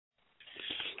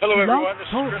Hello, everyone. This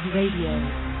is Talk Chrism. Radio.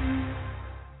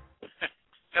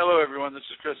 Hello, everyone. This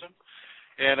is Chrism,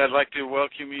 and I'd like to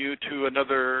welcome you to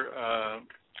another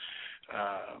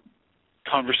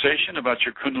conversation about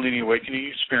your Kundalini awakening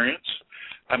experience.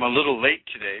 I'm a little late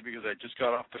today because I just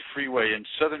got off the freeway in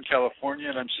Southern California,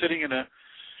 and I'm sitting in a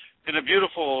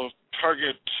beautiful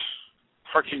Target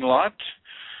parking lot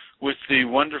with the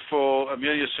wonderful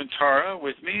Amelia Santara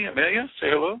with me. Amelia,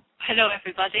 say hello. Hello,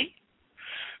 everybody.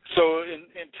 So in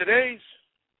today's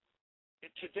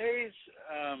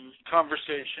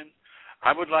conversation,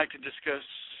 I would like to discuss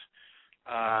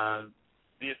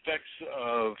the effects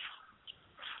of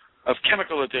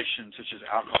chemical addiction, such as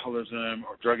alcoholism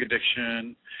or drug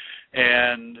addiction,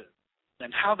 and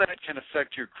how that can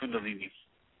affect your Kundalini.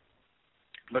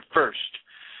 But first,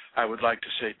 I would like to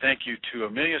say thank you to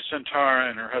Amelia Santara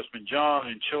and her husband John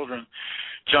and children,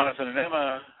 Jonathan and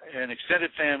Emma, and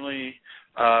extended family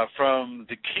from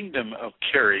the Kingdom of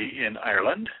Kerry in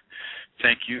Ireland.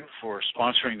 Thank you for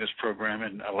sponsoring this program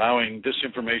and allowing this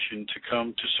information to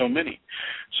come to so many.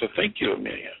 So thank you,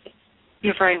 Amelia.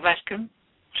 You're very welcome.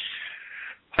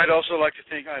 I'd also like to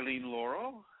thank Eileen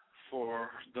Laurel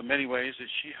for the many ways that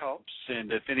she helps,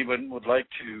 and if anyone would like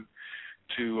to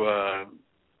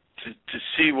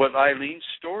see what Eileen's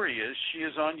story is, she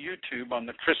is on YouTube on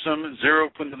the Chrism Zero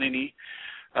Kundalini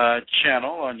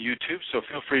channel on YouTube, so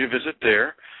feel free to visit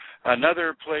there.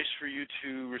 Another place for you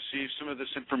to receive some of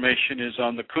this information is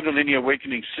on the Kundalini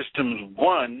Awakening Systems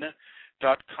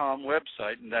 1.com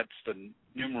website, and that's the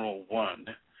numeral 1.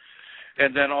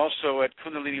 And then also at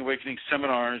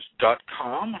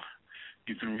KundaliniAwakeningSeminars.com,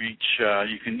 you can reach,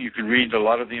 you can read a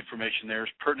lot of the information there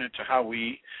is pertinent to how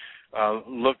we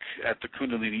look at the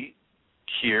Kundalini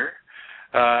here.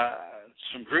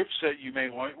 Some groups that you may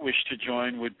wish to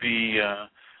join would be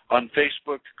on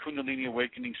Facebook, Kundalini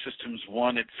Awakening Systems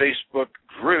 1 at Facebook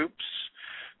groups,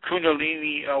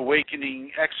 Kundalini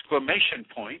Awakening !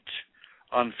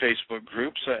 On Facebook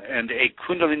groups, and a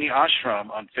Kundalini Ashram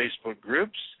on Facebook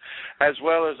groups, as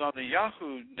well as on the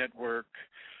Yahoo network.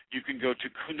 You can go to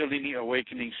Kundalini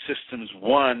Awakening Systems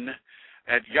 1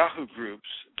 at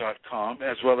yahoogroups.com,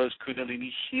 as well as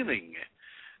Kundalini Healing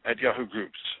at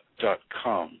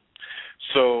yahoogroups.com.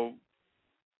 So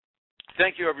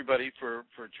thank you, everybody, for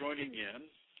joining in.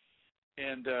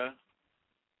 And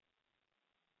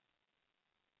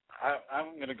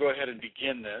I'm going to go ahead and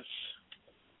begin this.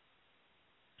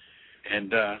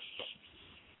 And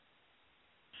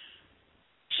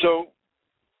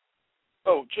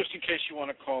just in case you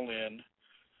want to call in,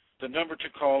 the number to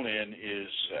call in is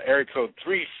area code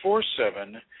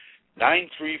 347-934-0026.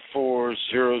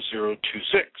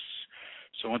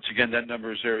 So once again, that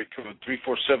number is area code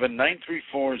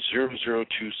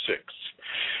 347-934-0026.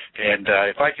 And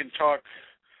if I can talk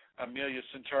Amelia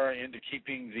Santara into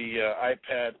keeping the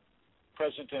iPad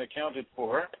present and accounted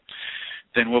for,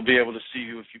 then we'll be able to see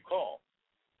you if you call.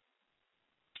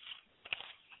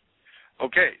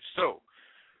 Okay, so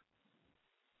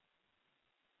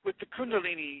with the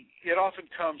Kundalini, it often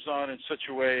comes on in such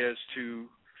a way as to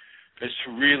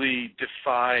really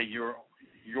defy your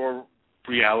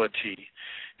reality.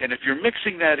 And if you're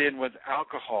mixing that in with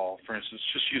alcohol, for instance,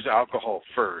 just use alcohol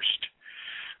first.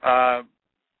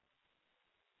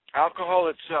 Alcohol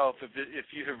itself,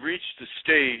 if you have reached the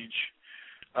stage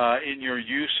in your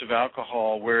use of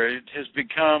alcohol where it has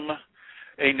become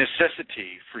a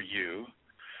necessity for you,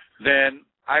 then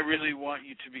I really want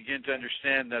you to begin to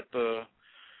understand that the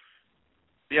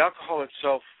alcohol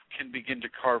itself can begin to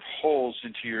carve holes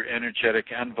into your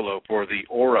energetic envelope or the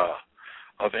aura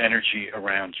of energy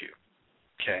around you.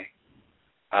 Okay?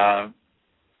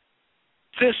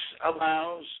 This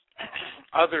allows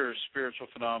other spiritual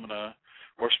phenomena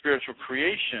or spiritual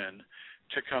creation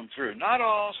to come through. Not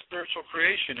all spiritual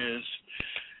creation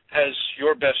has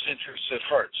your best interests at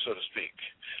heart, so to speak.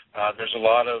 There's a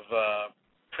lot of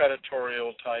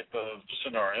predatorial type of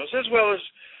scenarios, as well as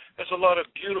a lot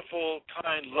of beautiful,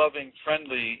 kind, loving,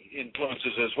 friendly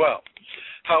influences as well.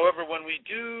 However, when we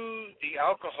do the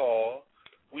alcohol,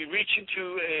 we reach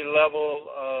into a level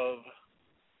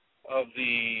of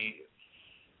the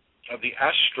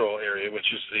astral area,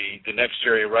 which is the next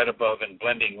area right above and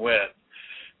blending with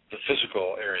the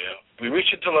physical area. We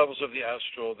reach into levels of the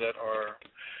astral that are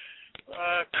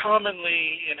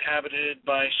commonly inhabited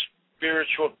by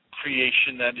spiritual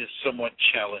creation that is somewhat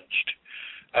challenged.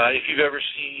 If you've ever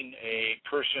seen a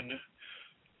person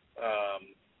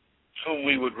whom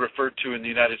we would refer to in the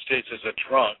United States as a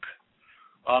drunk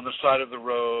on the side of the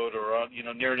road or on,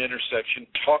 near an intersection,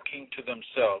 talking to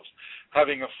themselves,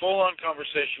 having a full-on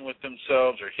conversation with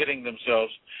themselves or hitting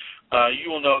themselves, you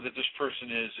will know that this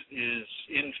person is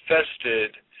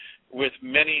infested with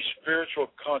many spiritual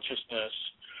consciousness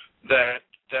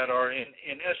that are in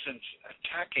essence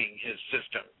attacking his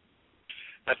system,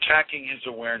 attacking his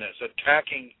awareness,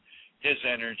 attacking his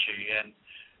energy,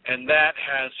 and that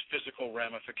has physical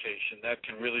ramification. That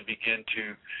can really begin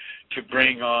to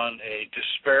bring on a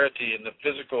disparity in the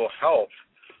physical health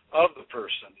of the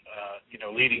person,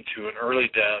 leading to an early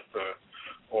death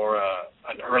or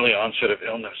an early onset of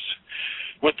illness.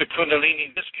 With the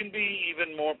Kundalini, this can be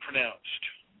even more pronounced.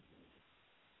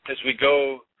 As we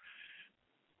go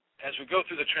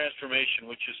through the transformation,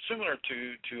 which is similar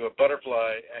to a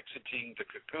butterfly exiting the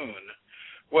cocoon,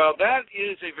 well, that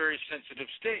is a very sensitive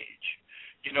stage.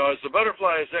 As the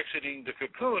butterfly is exiting the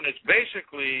cocoon, it's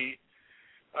basically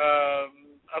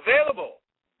available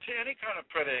to any kind of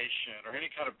predation or any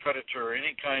kind of predator or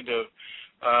any kind of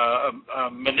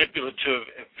manipulative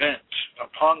event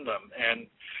upon them. And,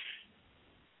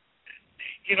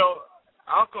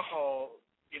 alcohol,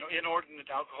 inordinate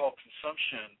alcohol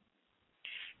consumption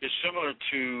is similar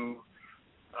to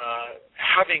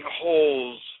having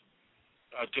holes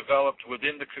developed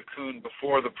within the cocoon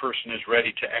before the person is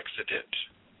ready to exit it.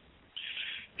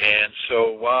 And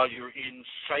so while you're in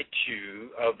situ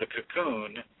of the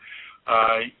cocoon,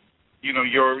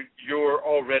 you're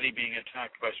already being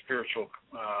attacked by spiritual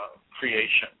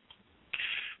creation.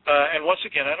 And once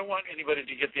again, I don't want anybody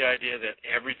to get the idea that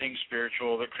everything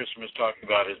spiritual that Chrism is talking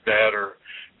about is bad or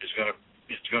is going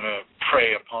to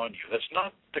prey upon you. That's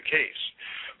not the case.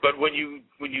 But when you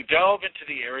delve into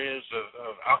the areas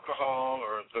of alcohol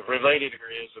or the related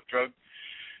areas of drug,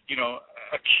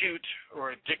 acute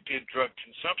or addicted drug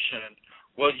consumption,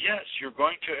 well, yes, you're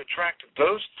going to attract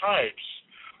those types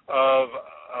of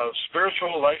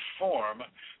spiritual life form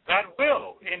that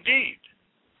will indeed,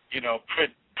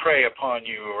 prey upon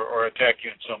you or attack you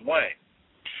in some way.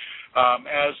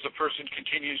 As the person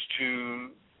continues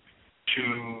to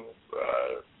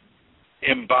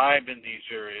imbibe in these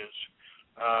areas,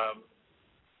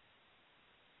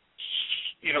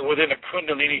 within a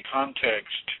Kundalini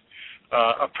context,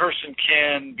 a person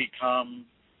can become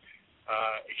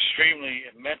extremely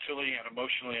mentally and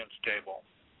emotionally unstable.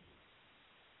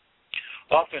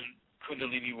 Often,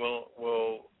 Kundalini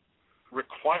will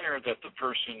require that the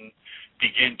person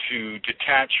begin to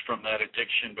detach from that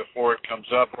addiction before it comes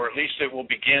up, or at least it will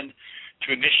begin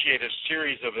to initiate a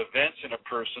series of events in a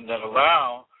person that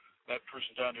allow that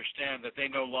person to understand that they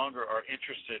no longer are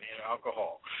interested in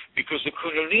alcohol, because the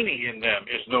Kundalini in them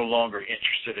is no longer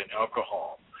interested in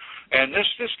alcohol. And this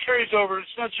carries over.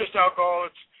 It's not just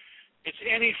alcohol. It's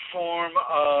any form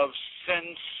of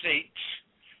sensate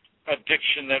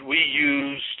addiction that we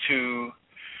use to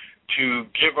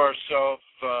give ourselves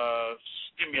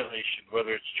stimulation,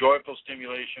 whether it's joyful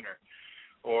stimulation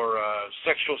or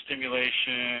sexual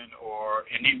stimulation or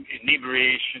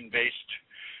inebriation-based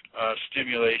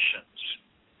stimulations.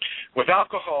 With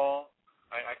alcohol,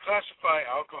 I classify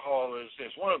alcohol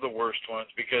as one of the worst ones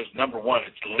because, number one,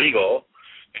 it's legal,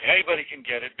 and anybody can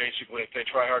get it, basically, if they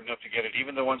try hard enough to get it.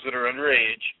 Even the ones that are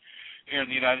underage here in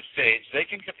the United States, they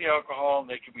can get the alcohol and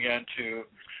they can begin to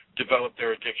develop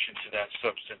their addiction to that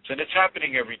substance. And it's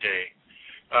happening every day.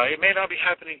 It may not be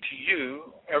happening to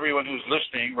you, everyone who's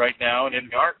listening right now and in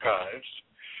the archives,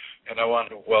 and I want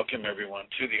to welcome everyone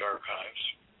to the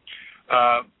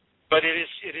archives. But it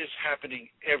is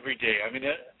happening every day. I mean,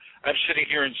 I'm sitting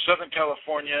here in Southern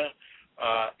California,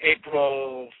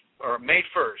 May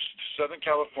 1st, Southern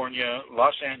California,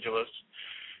 Los Angeles,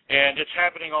 and it's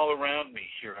happening all around me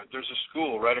here. There's a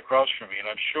school right across from me, and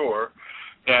I'm sure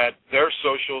that their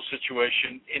social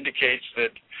situation indicates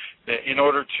that in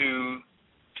order to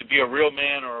be a real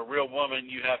man or a real woman,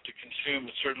 you have to consume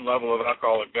a certain level of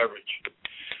alcoholic beverage,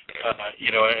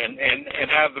 and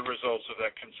have the results of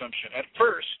that consumption. At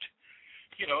first,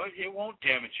 it won't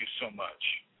damage you so much.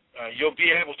 You'll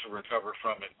be able to recover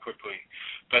from it quickly.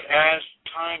 But as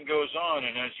time goes on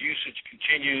and as usage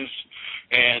continues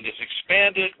and is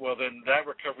expanded, well, then that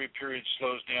recovery period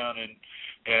slows down and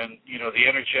the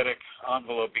energetic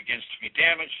envelope begins to be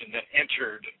damaged and then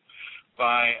entered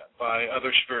by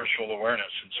other spiritual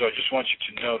awareness. And so I just want you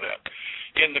to know that.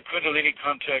 In the Kundalini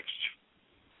context,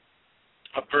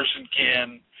 a person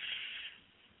can,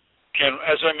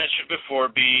 as I mentioned before,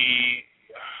 be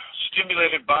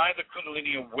stimulated by the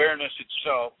Kundalini awareness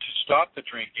itself to stop the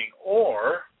drinking,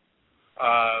 or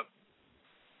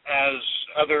as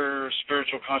other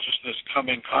spiritual consciousness come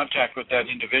in contact with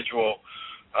that individual,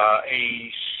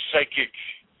 a psychic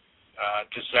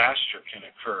disaster can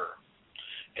occur.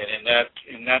 And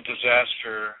in that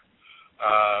disaster,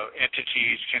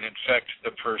 entities can infect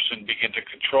the person, begin to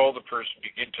control the person,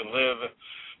 begin to live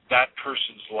that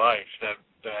person's life.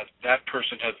 That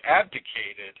person has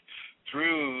abdicated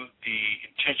through the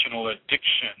intentional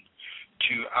addiction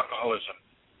to alcoholism.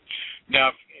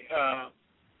 Now,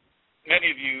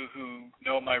 many of you who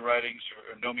know my writings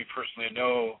or know me personally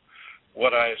know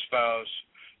what I espouse.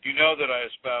 You know that I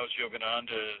espouse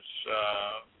Yogananda's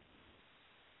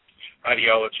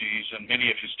ideologies and many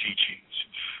of his teachings.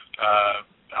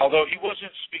 Although he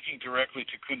wasn't speaking directly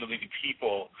to Kundalini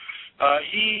people,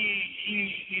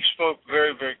 he spoke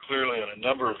very, very clearly on a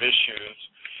number of issues.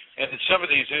 And in some of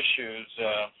these issues,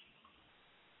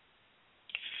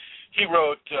 he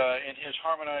wrote in his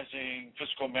Harmonizing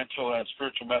Physical, Mental, and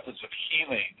Spiritual Methods of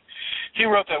Healing, he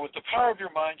wrote that with the power of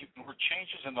your mind, you can work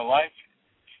changes in the life,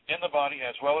 in the body,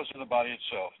 as well as in the body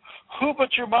itself. Who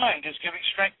but your mind is giving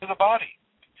strength to the body?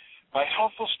 By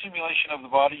healthful stimulation of the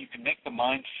body, you can make the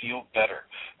mind feel better.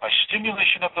 By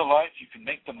stimulation of the life, you can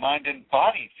make the mind and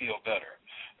body feel better.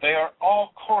 They are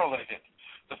all correlated.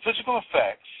 The physical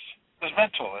affects the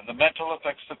mental, and the mental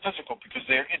affects the physical because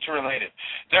they are interrelated.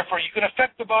 Therefore, you can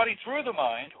affect the body through the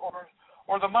mind or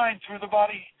the mind through the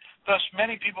body. Thus,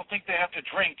 many people think they have to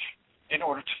drink in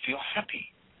order to feel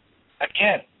happy.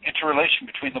 Again, interrelation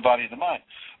between the body and the mind.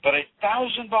 But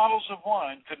 1,000 bottles of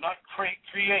wine could not create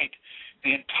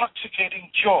the intoxicating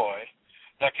joy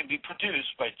that can be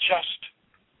produced by just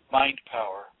mind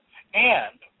power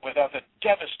and without the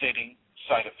devastating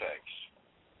side effects.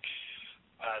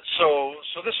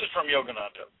 So this is from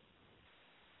Yogananda.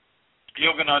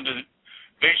 Yogananda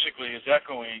basically is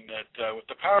echoing that with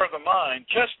the power of the mind,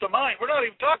 just the mind, we're not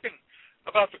even talking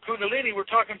about the Kundalini, we're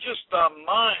talking just the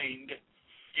mind,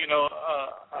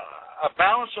 a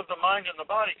balance of the mind and the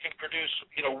body can produce,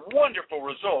 wonderful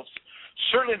results,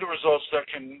 certainly the results that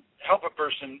can help a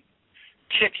person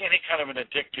kick any kind of an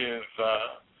addictive,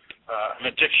 an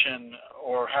addiction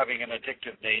or having an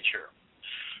addictive nature.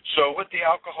 So with the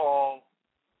alcohol,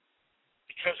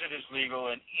 because it is legal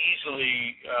and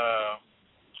easily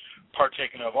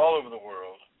partaken of all over the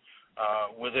world,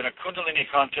 within a Kundalini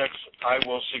context, I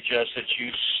will suggest that you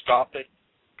stop it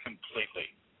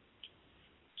completely.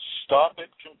 Stop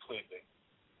it completely.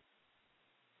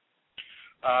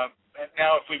 And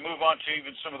now if we move on to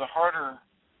even some of the harder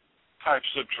types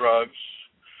of drugs,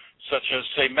 such as,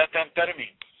 say,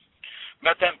 methamphetamine.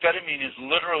 Methamphetamine is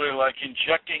literally like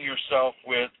injecting yourself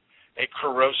with a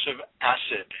corrosive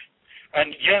acid.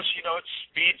 And yes, it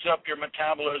speeds up your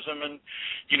metabolism, and,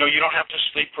 you don't have to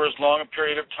sleep for as long a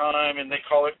period of time, and they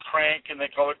call it crank, and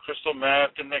they call it crystal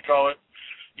meth, and they call it,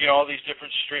 all these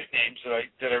different street names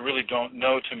that I really don't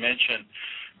know to mention.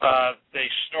 They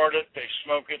snort it, they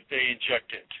smoke it, they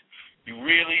inject it. You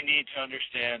really need to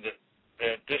understand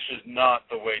that this is not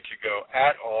the way to go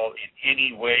at all in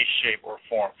any way, shape, or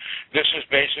form. This is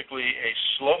basically a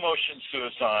slow-motion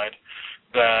suicide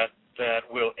that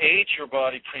will age your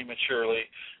body prematurely,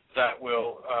 that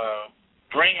will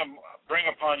bring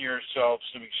upon yourself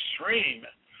some extreme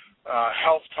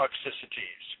health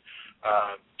toxicities.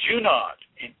 Do not,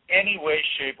 in any way,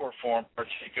 shape, or form,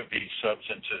 partake of these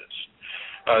substances.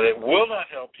 It will not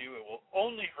help you. It will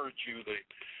only hurt you.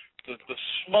 The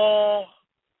small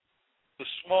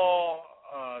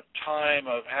time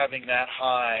of having that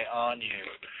high on you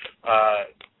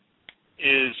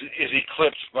is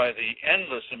eclipsed by the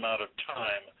endless amount of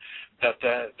time that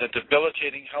the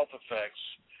debilitating health effects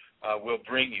will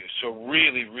bring you. So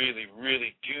really, really,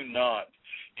 really do not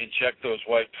inject those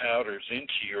white powders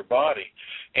into your body.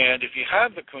 And if you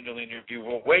have the Kundalini, if you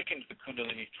awaken the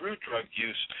Kundalini through drug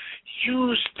use,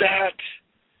 use that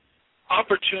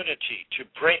opportunity to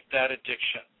break that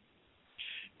addiction.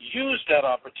 Use that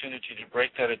opportunity to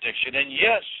break that addiction. And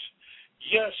yes,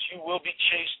 you will be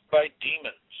chased by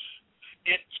demons.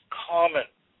 It's common.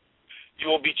 You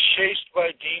will be chased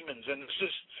by demons, and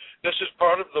this is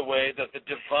part of the way that the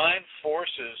divine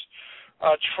forces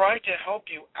try to help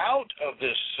you out of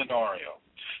this scenario.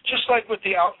 Just like with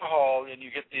the alcohol, and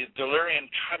you get the delirium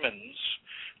tremens,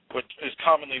 which is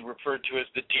commonly referred to as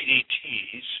the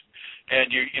DDTs,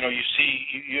 and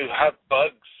you have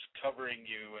bugs covering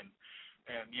you and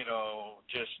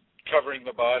just covering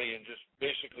the body and just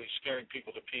basically scaring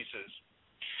people to pieces.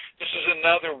 This is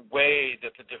another way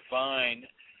that the divine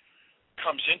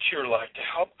comes into your life to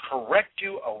help correct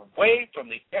you away from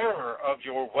the error of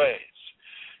your ways.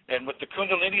 And with the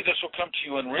Kundalini, this will come to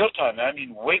you in real time. I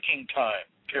mean, waking time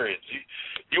periods.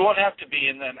 You won't have to be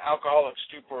in an alcoholic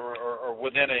stupor or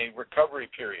within a recovery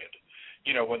period.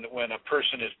 When a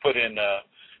person is put in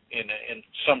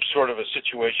some sort of a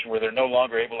situation where they're no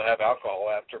longer able to have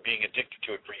alcohol after being addicted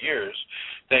to it for years,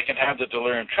 they can have the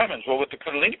delirium tremens. Well, with the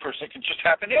Kundalini person, it can just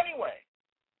happen anyway.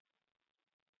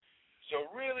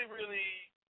 So really, really,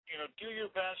 do your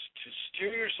best to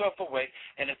steer yourself away.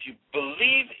 And if you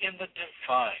believe in the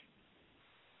divine,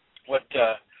 what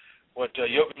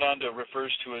Yogananda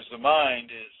refers to as the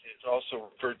mind is also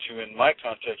referred to in my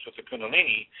context with the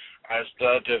Kundalini as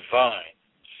the divine.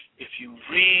 If you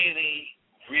really,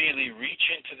 really reach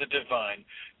into the divine,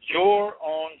 your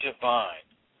own divine,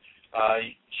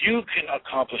 you can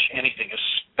accomplish anything,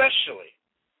 especially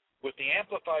with the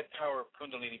amplified power of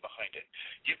Kundalini behind it.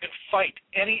 You can fight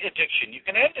any addiction. You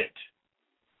can end it.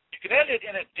 You can end it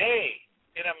in a day,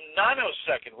 in a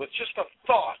nanosecond, with just a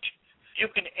thought. You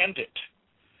can end it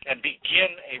and begin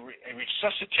a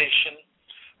resuscitation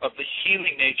of the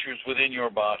healing natures within your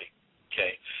body,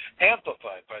 okay,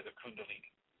 amplified by the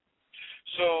Kundalini.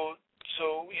 So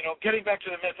getting back to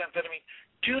the methamphetamine,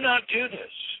 do not do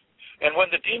this. And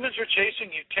when the demons are chasing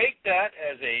you, take that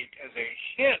as a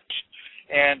hint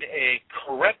and a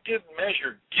corrective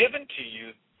measure given to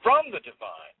you from the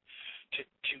divine to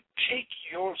take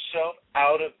yourself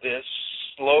out of this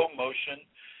slow motion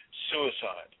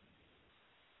suicide.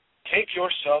 Take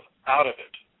yourself out of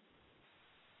it.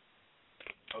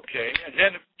 Okay, and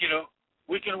then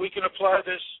we can apply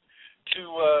this to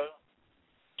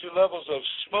levels of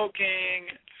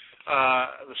smoking,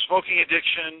 the smoking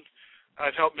addiction.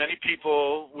 I've helped many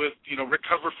people with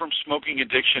recover from smoking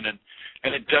addiction,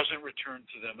 and it doesn't return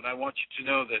to them. And I want you to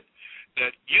know that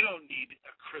you don't need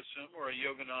a Chrism or a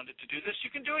Yogananda to do this. You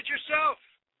can do it yourself.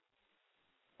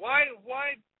 Why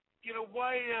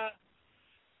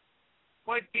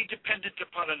be dependent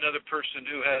upon another person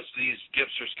who has these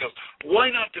gifts or skills? Why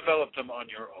not develop them on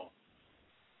your own?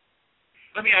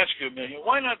 Let me ask you, Amelia,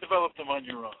 why not develop them on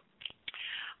your own?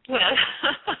 Well,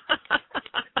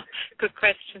 good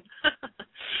question.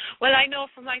 Well, I know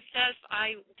for myself,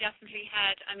 I definitely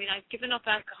I've given up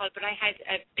alcohol, but I had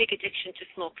a big addiction to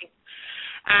smoking.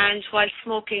 And while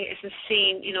smoking isn't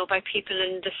seen, by people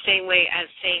in the same way as,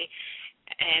 say,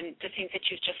 the things that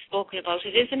you've just spoken about,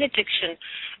 it is an addiction,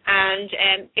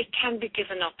 and it can be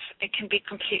given up. It can be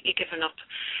completely given up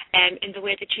in the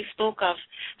way that you spoke of.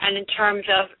 And in terms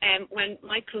of when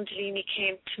my Kundalini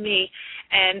came to me,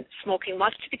 smoking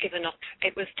was to be given up.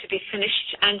 It was to be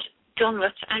finished and done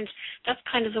with, and that's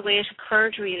kind of the way it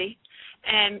occurred, really.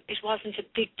 It wasn't a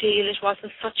big deal. It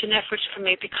wasn't such an effort for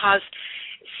me, because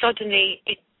suddenly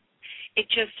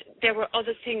there were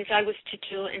other things I was to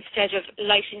do instead of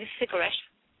lighting a cigarette.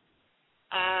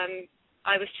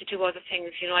 I was to do other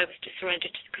things, I was to surrender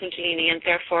to the Kundalini, and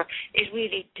therefore it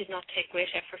really did not take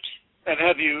great effort. And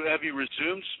have you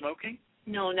resumed smoking?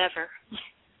 No, never.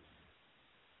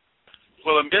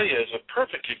 Well, Amelia is a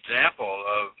perfect example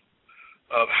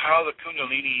of how the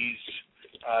Kundalini's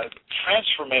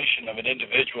transformation of an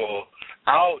individual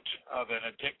out of an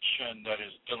addiction that is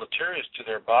deleterious to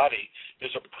their body is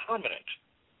a permanent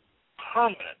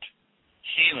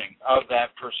healing of that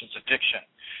person's addiction.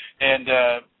 And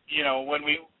when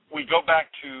we go back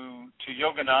to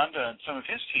Yogananda and some of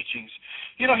his teachings,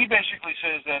 he basically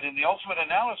says that in the ultimate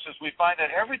analysis, we find that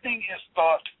everything is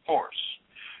thought force.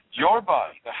 Your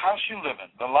body, the house you live in,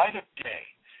 the light of day,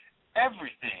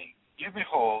 everything you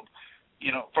behold,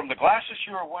 from the glasses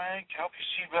you are wearing to help you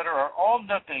see better, are all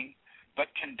nothing but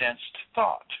condensed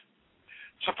thought.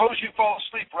 Suppose you fall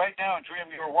asleep right now and dream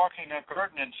you are walking in a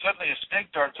garden, and suddenly a snake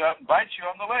darts out and bites you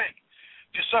on the leg.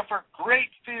 You suffer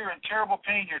great fear and terrible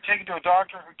pain. You're taken to a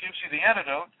doctor who gives you the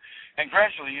antidote, and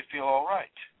gradually you feel all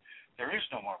right. There is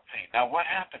no more pain. Now, what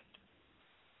happened?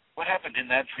 What happened in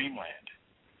that dreamland?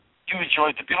 You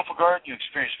enjoyed the beautiful garden. You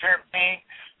experienced fair pain.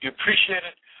 You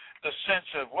appreciated the sense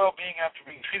of well-being after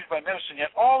being treated by medicine.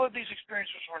 Yet all of these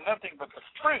experiences were nothing but the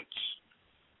fruits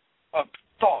of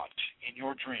thought in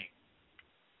your dream.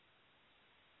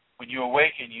 When you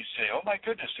awaken, you say, oh, my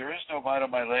goodness, there is no bite on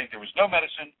my leg. There was no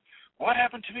medicine. What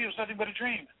happened to me? It was nothing but a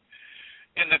dream.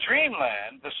 In the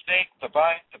dreamland, the snake, the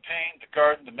bite, the pain, the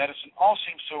garden, the medicine all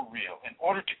seem so real. In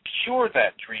order to cure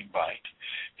that dream bite,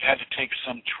 you had to take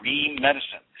some dream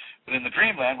medicine. But in the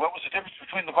dreamland, what was the difference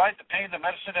between the bite, the pain, the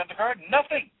medicine, and the garden?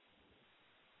 Nothing.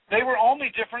 They were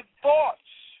only different thoughts.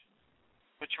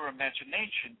 But your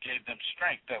imagination gave them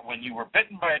strength, that when you were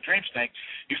bitten by a dream snake,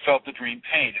 you felt the dream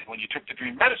pain. And when you took the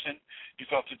dream medicine, you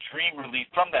felt the dream relief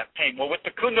from that pain. Well, with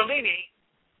the Kundalini,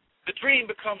 the dream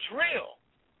becomes real.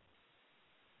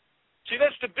 See,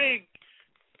 that's the big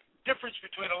difference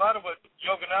between a lot of what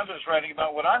Yogananda is writing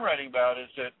about, what I'm writing about, is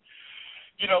that,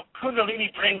 Kundalini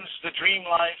brings the dream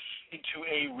life into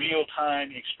a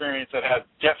real-time experience that has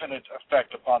definite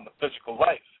effect upon the physical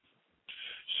life.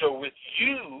 So with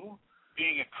you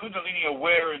being a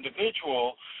Kundalini-aware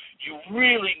individual, you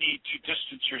really need to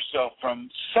distance yourself from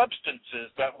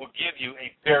substances that will give you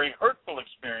a very hurtful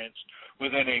experience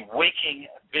within a waking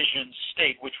vision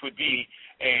state, which would be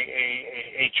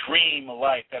a dream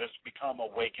life that has become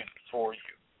awakened for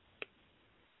you.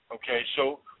 Okay,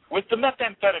 so with the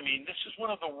methamphetamine, this is one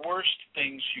of the worst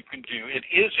things you can do. It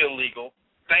is illegal,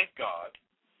 thank God.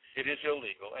 It is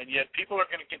illegal, and yet people are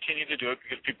going to continue to do it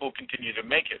because people continue to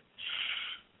make it.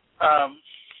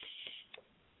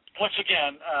 Once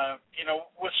again,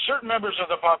 with certain members of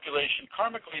the population,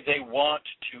 karmically they want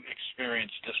to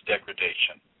experience this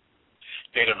degradation.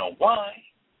 They don't know why,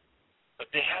 but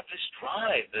they have this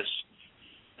drive, this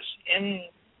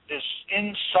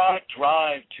inside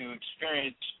drive to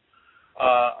experience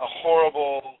a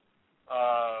horrible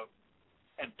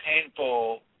and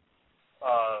painful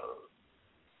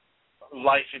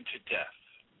life into death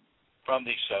from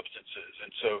these substances.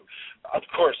 And so, of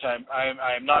course,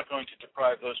 I'm not going to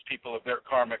deprive those people of their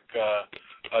karmic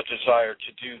desire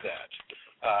to do that.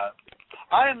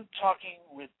 I am talking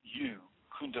with you,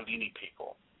 Kundalini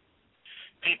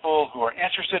people who are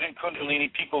interested in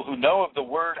Kundalini, people who know of the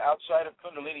word outside of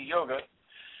Kundalini yoga,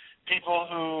 people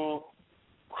who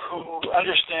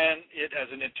understand it as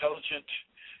an intelligent,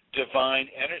 divine,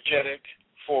 energetic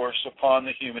force upon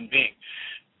the human being.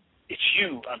 It's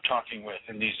you I'm talking with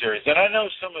in these areas. And I know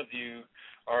some of you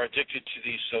are addicted to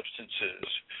these substances,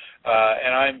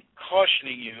 and I'm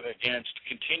cautioning you against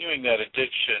continuing that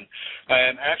addiction. I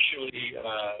am actually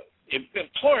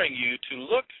imploring you to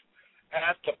look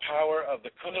at the power of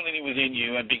the Kundalini within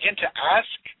you and begin to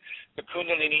ask the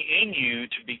Kundalini in you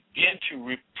to begin to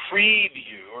reprieve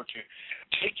you or to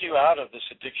take you out of this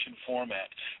addiction format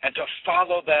and to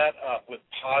follow that up with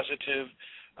positive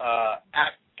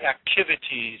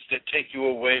activities that take you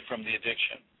away from the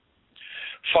addiction.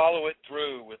 Follow it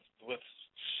through with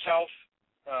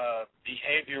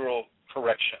self-behavioral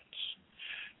corrections.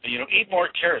 Eat more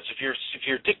carrots. If you're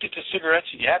addicted to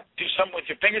cigarettes and you have to do something with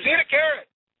your fingers, eat a carrot.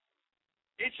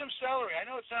 Eat some celery. I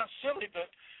know it sounds silly, but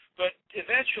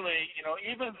eventually,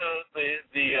 even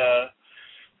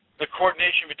the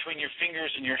coordination between your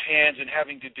fingers and your hands and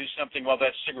having to do something while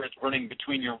that cigarette's burning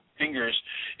between your fingers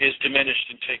is diminished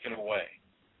and taken away.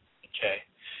 Okay?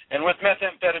 And with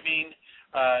methamphetamine,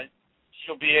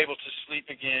 you'll be able to sleep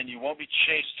again. You won't be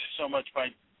chased so much by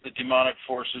the demonic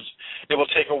forces. It will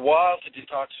take a while to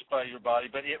detoxify your body,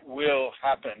 but it will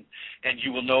happen, and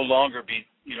you will no longer be,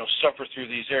 suffer through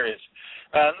these areas.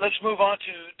 Let's move on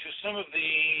to some of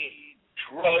the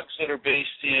drugs that are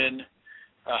based in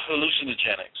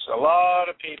hallucinogenics. A lot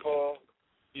of people,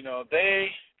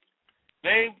 they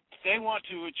want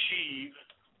to achieve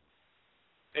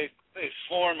a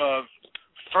form of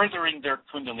furthering their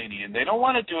Kundalini, and they don't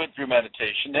want to do it through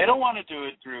meditation. They don't want to do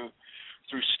it through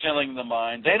stilling the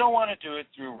mind. They don't want to do it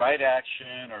through right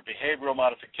action or behavioral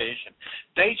modification.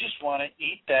 They just want to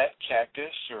eat that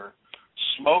cactus or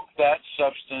smoke that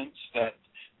substance, that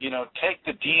take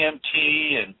the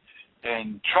DMT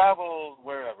and travel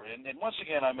wherever. And once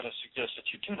again, I'm going to suggest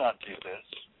that you do not do this.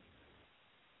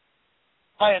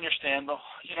 I understand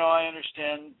I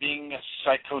understand being a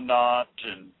psychonaut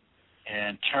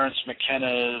and Terence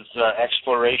McKenna's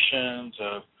explorations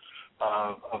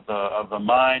of the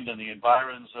mind and the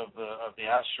environs of the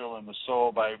astral and the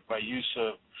soul by use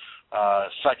of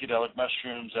psychedelic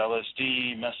mushrooms,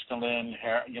 LSD, mescaline,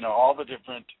 all the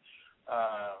different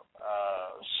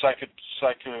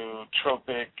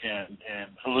psychotropic and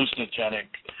hallucinogenic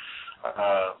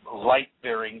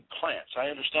light-bearing plants. I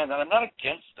understand that. I'm not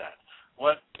against that.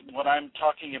 What I'm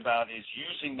talking about is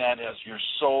using that as your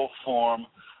sole form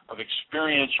of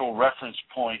experiential reference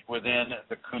point within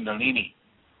the Kundalini.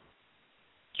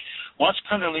 Once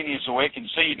Kundalini is awakened,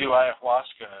 say you do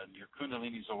ayahuasca and your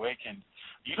Kundalini is awakened,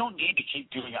 you don't need to keep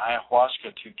doing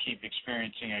ayahuasca to keep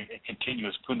experiencing a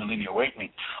continuous Kundalini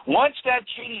awakening. Once that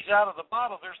genie's out of the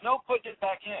bottle, there's no putting it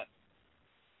back in.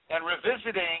 And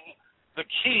revisiting the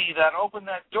key that opened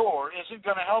that door isn't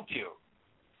going to help you.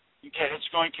 Okay, it's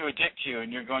going to addict you,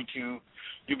 and you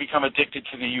become addicted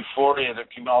to the euphoria that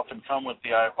can often come with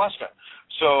the ayahuasca.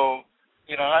 So,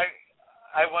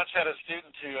 I once had a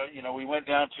student who, we went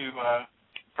down to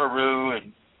Peru,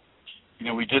 and,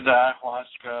 we did the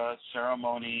ayahuasca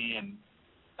ceremony, and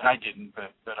I didn't,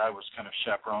 but I was kind of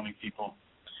chaperoning people.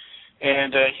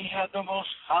 And he had the most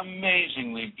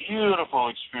amazingly beautiful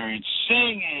experience,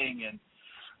 singing and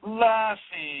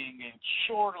laughing and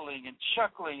chortling and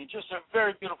chuckling, and just a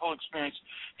very beautiful experience.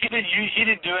 He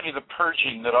didn't do any of the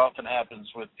purging that often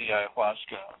happens with the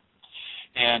ayahuasca,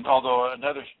 and although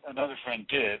another friend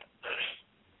did,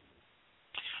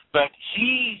 but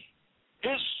his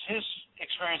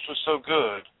experience was so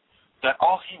good that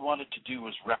all he wanted to do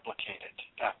was replicate it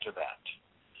after that,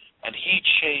 and he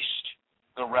chased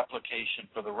the replication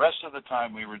for the rest of the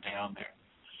time we were down there,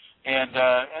 and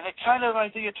it kind of, I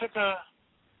think it took a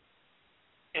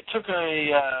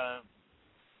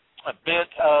bit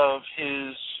of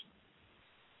his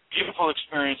beautiful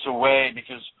experience away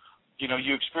because,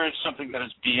 you experience something that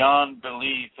is beyond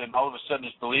belief and all of a sudden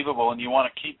it's believable and you want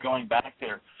to keep going back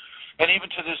there. And even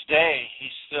to this day, he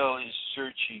still is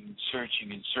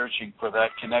searching for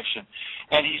that connection.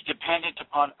 And he's dependent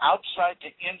upon outside to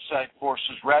inside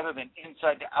forces rather than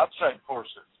inside to outside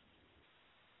forces.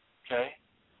 Okay?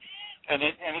 And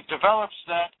it develops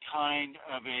that kind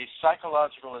of a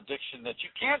psychological addiction that you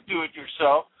can't do it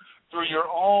yourself through your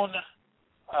own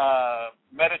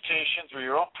meditation, through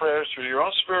your own prayers, through your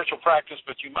own spiritual practice,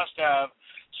 but you must have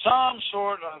some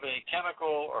sort of a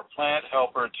chemical or plant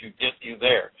helper to get you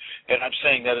there. And I'm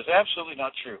saying that is absolutely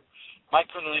not true. My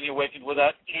Kundalini awakened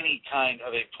without any kind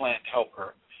of a plant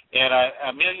helper. And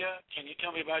Amelia, can you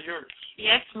tell me about yours?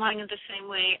 Yes, mine is the same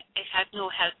way. It had no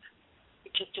help.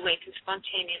 It just awakened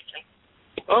spontaneously.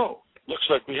 Oh, looks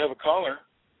like we have a caller.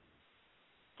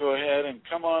 Go ahead and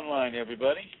come online,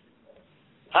 everybody.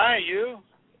 Hi, you.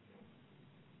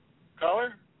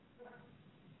 Caller?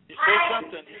 You say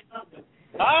something.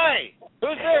 Hi.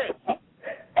 Who's this?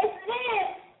 It's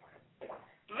Liz.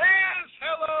 Liz.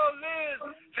 Hello, Liz.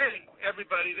 Hey,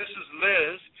 everybody, this is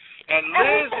Liz. And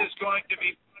Liz is going to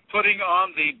be putting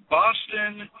on the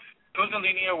Boston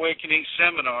Kundalini Awakening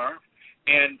Seminar.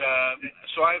 And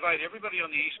so I invite everybody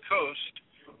on the East Coast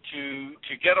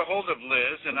to get a hold of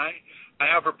Liz. And I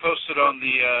have her posted on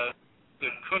the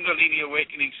Kundalini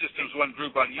Awakening Systems One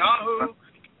group on Yahoo.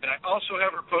 And I also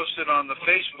have her posted on the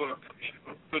Facebook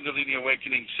Kundalini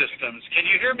Awakening Systems. Can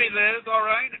you hear me, Liz? All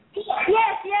right?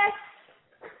 Yes.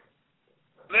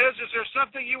 Liz, is there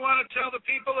something you want to tell the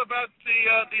people about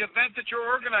the event that you're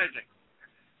organizing?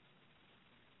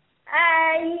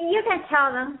 You can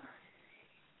tell them.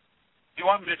 You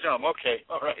want me to tell them? Okay,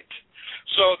 all right.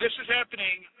 So this is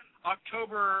happening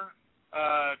October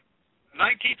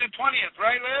 19th and 20th,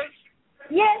 right, Liz?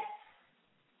 Yes.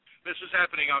 This is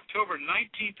happening October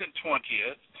 19th and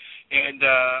 20th, and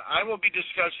I will be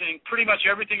discussing pretty much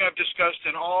everything I've discussed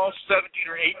in all 17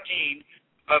 or 18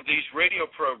 of these radio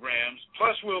programs,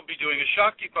 plus we'll be doing a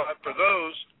Shakti Path for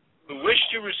those who wish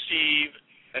to receive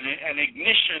an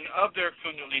ignition of their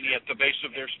Kundalini at the base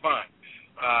of their spine.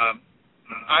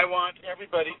 I want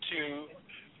everybody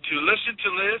to listen to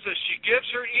Liz as she gives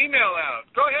her email out.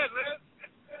 Go ahead, Liz.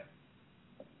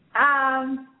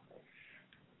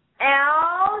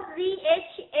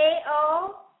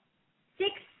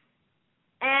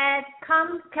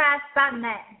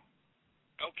 LZHAO6@comcast.net.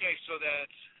 Okay, so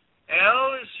that's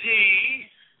LZHAO,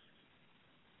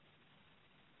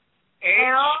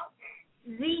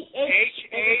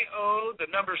 the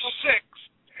number 6,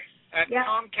 at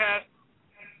Comcast.net.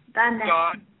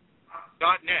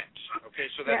 Okay,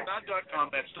 so that's not .com,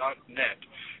 that's .net.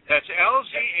 That's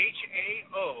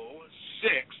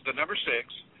LZHAO6, the number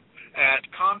 6, at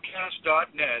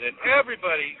Comcast.net. And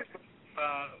everybody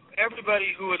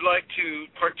who would like to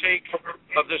partake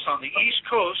of this on the East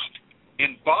Coast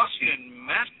in Boston,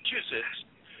 Massachusetts,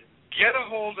 get a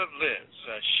hold of Liz.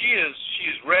 She is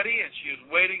ready and she is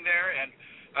waiting there, and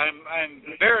I'm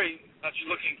very much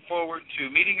looking forward to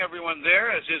meeting everyone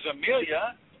there, as is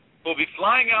Amelia, who will be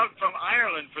flying out from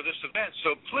Ireland for this event.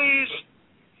 So please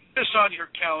put this on your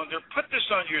calendar, put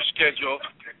this on your schedule,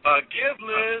 give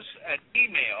Liz an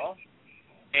email,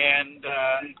 and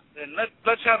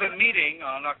let's have a meeting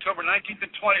on October 19th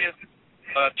and 20th,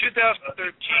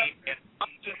 2013 in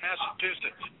Boston,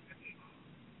 Massachusetts.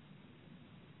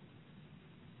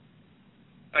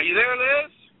 Are you there,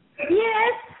 Liz?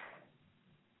 Yes.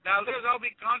 Now, Liz, I'll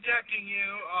be contacting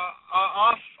you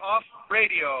off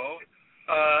radio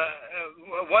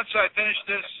once I finish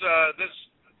this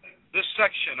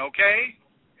section. Okay?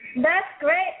 That's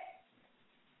great.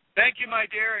 Thank you, my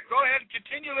dear. And go ahead and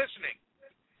continue listening.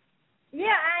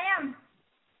 Yeah, I am.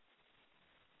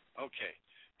 Okay.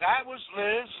 That was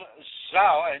Liz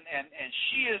Zhao, and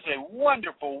she is a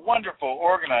wonderful, wonderful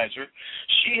organizer.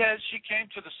 She came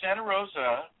to the Santa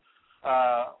Rosa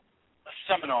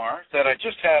seminar that I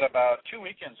just had about 2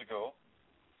 weekends ago,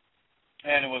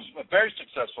 and it was a very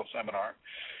successful seminar.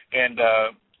 And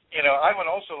I would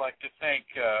also like to thank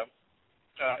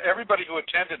everybody who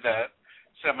attended that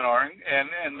seminar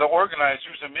and the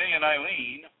organizers, Amelia and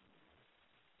Eileen,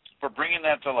 for bringing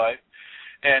that to life,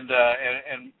 and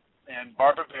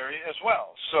Barbara Berry as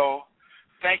well. So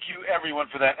thank you, everyone,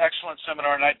 for that excellent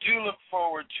seminar. And I do look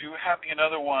forward to having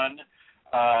another one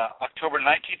October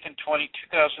 19th and 20th,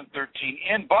 2013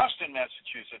 in Boston,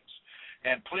 Massachusetts.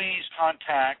 And please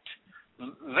contact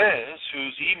Liz,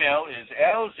 whose email is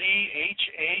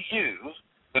LZHAU,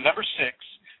 the number 6,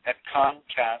 at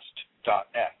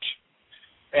Comcast.net.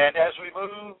 And as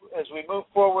we move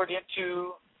forward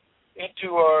into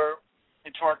our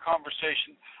into our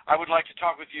conversation, I would like to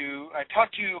talk with you. I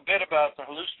talked to you a bit about the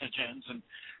hallucinogens and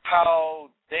how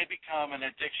they become an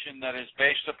addiction that is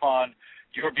based upon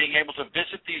your being able to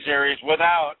visit these areas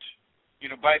without,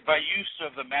 by use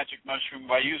of the magic mushroom,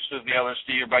 by use of the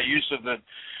LSD, or by use of the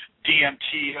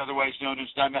DMT, otherwise known as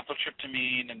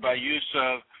dimethyltryptamine, and by use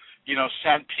of,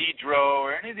 San Pedro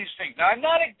or any of these things. Now, I'm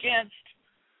not against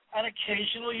an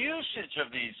occasional usage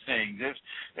of these things,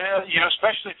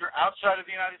 especially if you're outside of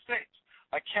the United States.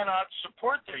 I cannot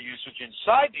support their usage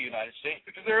inside the United States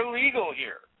because they're illegal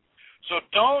here. So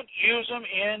don't use them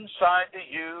inside the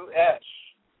U.S.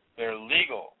 They're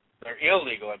illegal. They're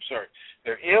illegal inside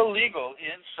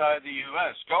the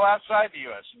U.S. Go outside the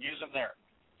U.S. and use them there.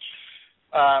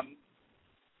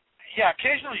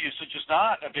 Occasional usage is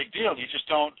not a big deal. You just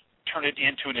don't turn it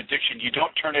into an addiction. You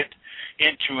don't turn it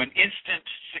into an instant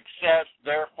success.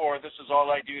 Therefore, this is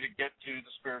all I do to get to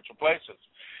the spiritual places.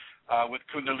 With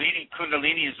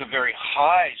Kundalini is a very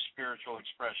high spiritual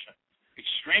expression,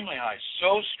 extremely high,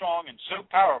 so strong and so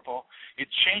powerful, it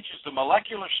changes the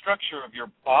molecular structure of your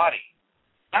body,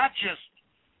 not just,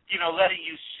 letting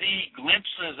you see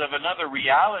glimpses of another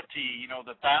reality,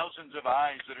 the thousands of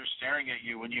eyes that are staring at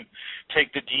you when you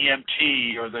take the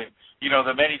DMT or the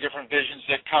many different visions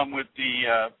that come with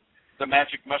the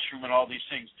magic mushroom and all these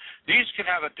things. These can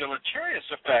have a deleterious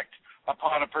effect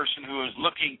upon a person who is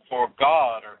looking for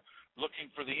God or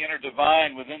looking for the inner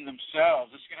divine within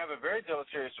themselves. This can have a very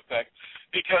deleterious effect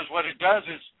because what it does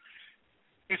is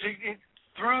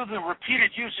through the repeated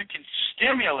use, it can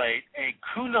stimulate a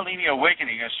Kundalini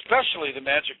awakening, especially the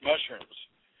magic mushrooms.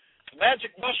 The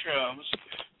magic mushrooms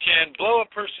can blow a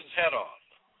person's head off,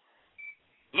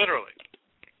 literally.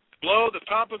 Blow the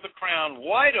top of the crown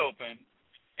wide open,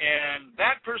 and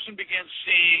that person begins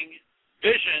seeing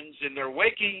visions in their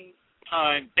waking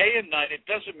time, day and night. It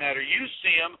doesn't matter. You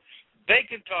see them. They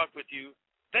can talk with you.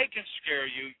 They can scare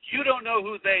you. You don't know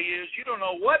who they is. You don't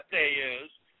know what they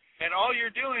is. And all you're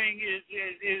doing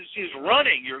is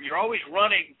running. You're always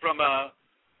running from a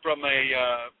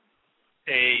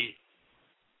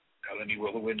let me roll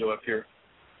the window up here.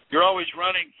 You're always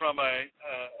running from a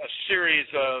series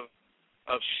of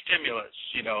stimulus,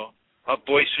 a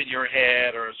voice in your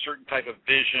head or a certain type of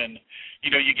vision.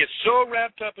 You get so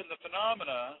wrapped up in the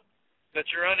phenomena that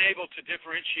you're unable to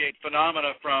differentiate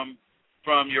phenomena from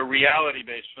your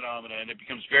reality-based phenomena, and it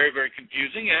becomes very, very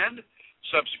confusing, and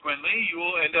subsequently you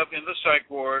will end up in the psych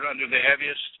ward under the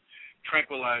heaviest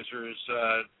tranquilizers,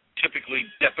 typically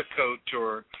Depakote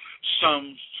or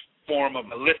some form of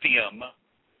lithium,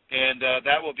 and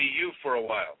that will be you for a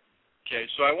while. Okay,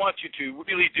 so I want you to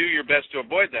really do your best to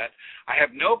avoid that. I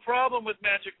have no problem with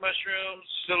magic mushrooms,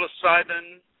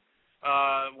 psilocybin.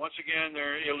 Once again,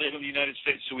 they're illegal in the United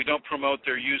States, so we don't promote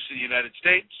their use in the United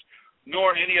States,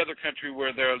 nor any other country where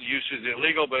their use is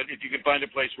illegal. But if you can find a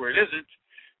place where it isn't,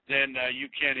 then you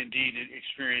can indeed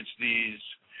experience these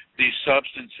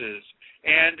substances.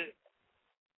 And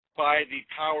by the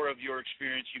power of your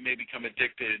experience, you may become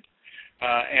addicted.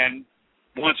 And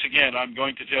once again, I'm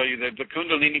going to tell you that the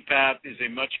Kundalini path is a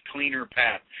much cleaner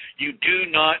path. You do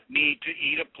not need to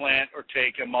eat a plant or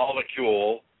take a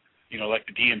molecule, like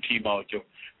the DMT molecule.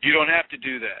 You don't have to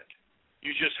do that.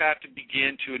 You just have to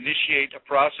begin to initiate a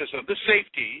process of the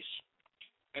safeties.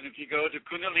 And if you go to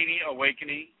Kundalini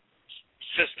Awakening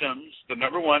Systems,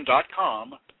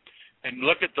 the1.com, and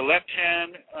look at the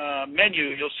left-hand menu,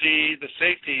 you'll see the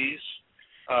safeties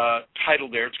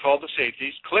titled there. It's called the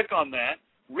safeties. Click on that.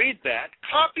 Read that,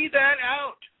 copy that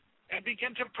out, and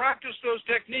begin to practice those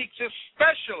techniques,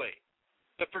 especially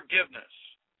the forgiveness.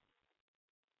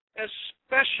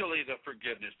 Especially the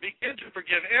forgiveness. Begin to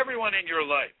forgive everyone in your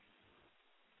life.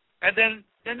 And then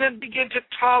begin to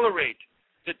tolerate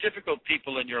the difficult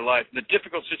people in your life, the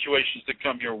difficult situations that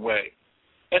come your way.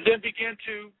 And then begin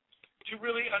to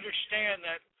really understand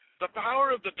that the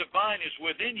power of the divine is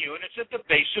within you, and it's at the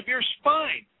base of your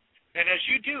spine. And as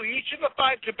you do each of the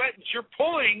 5 Tibetans, you're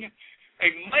pulling a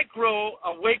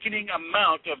micro-awakening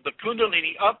amount of the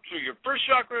Kundalini up through your first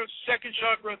chakra, second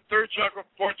chakra, third chakra,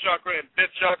 fourth chakra, and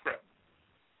fifth chakra.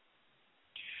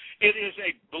 It is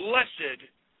a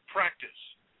blessed practice.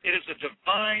 It is a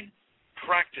divine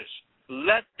practice.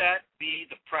 Let that be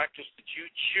the practice that you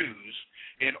choose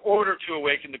in order to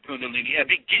awaken the Kundalini and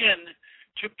begin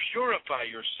to purify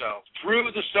yourself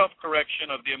through the self-correction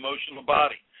of the emotional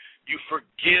body. You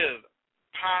forgive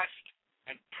past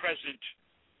and present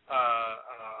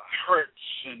hurts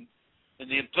and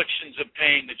the inflictions of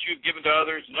pain that you've given to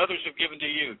others and others have given to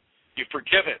you. You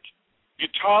forgive it. You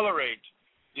tolerate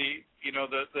the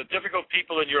difficult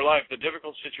people in your life, the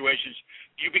difficult situations.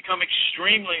 You become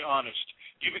extremely honest.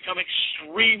 You become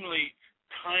extremely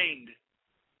kind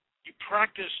You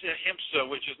practice ahimsa,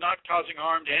 which is not causing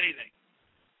harm to anything.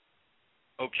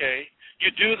 Okay? You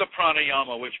do the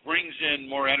pranayama, which brings in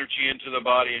more energy into the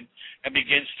body and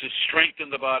begins to strengthen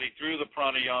the body through the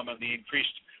pranayama and the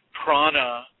increased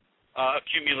prana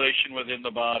accumulation within the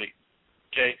body.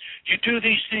 Okay? You do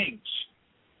these things,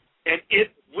 and it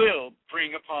will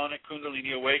bring upon a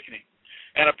Kundalini awakening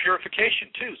and a purification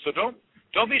too. So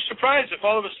don't be surprised if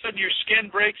all of a sudden your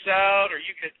skin breaks out, or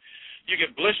you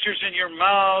get blisters in your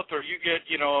mouth, or you get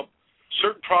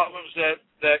certain problems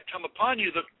that come upon you.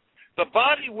 The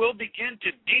body will begin to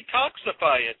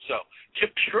detoxify itself, to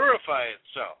purify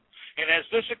itself. And as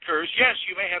this occurs, yes,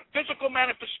 you may have physical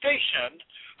manifestation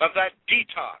of that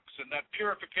detox and that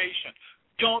purification.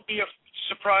 Don't be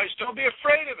surprised. Don't be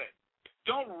afraid of it.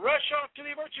 Don't rush off to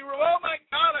the emergency room. Oh, my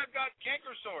God, I've got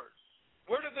canker sores.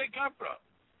 Where did they come from?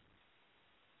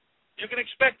 You can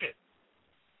expect it.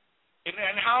 And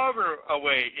however a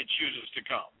way it chooses to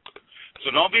come. So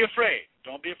don't be afraid.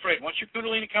 Don't be afraid. Once your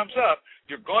Kundalini comes up,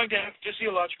 you're going to have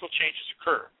physiological changes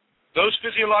occur. Those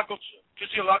physiological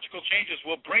changes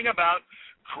will bring about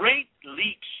great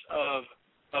leaps of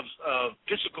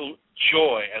physical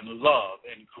joy and love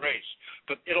and grace.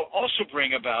 But it'll also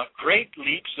bring about great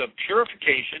leaps of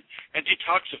purification and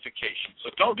detoxification. So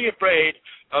don't be afraid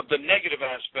of the negative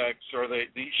aspects, or the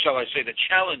shall I say, the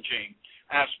challenging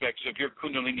aspects of your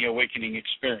Kundalini awakening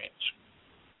experience.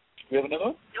 We have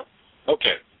another one? Nope.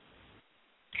 Okay.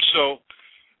 So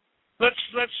let's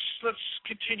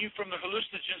continue from the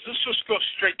hallucinogens. Let's just go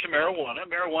straight to marijuana.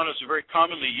 Marijuana is a very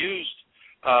commonly used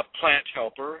plant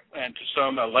helper, and to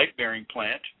some a light-bearing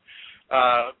plant.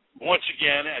 Once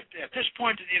again, at this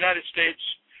point in the United States,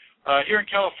 here in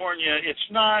California, it's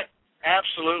not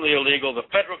absolutely illegal. The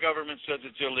federal government says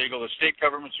it's illegal. The state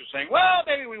governments are saying, well,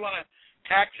 maybe we want to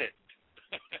tax it.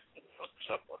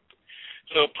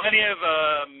 So plenty of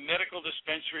medical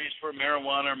dispensaries for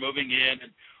marijuana are moving in.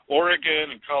 And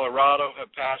Oregon and Colorado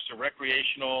have passed a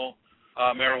recreational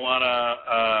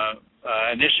marijuana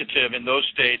initiative in those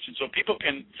states, and so people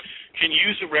can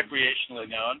use it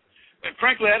recreationally now. And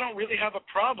frankly, I don't really have a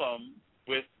problem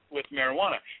with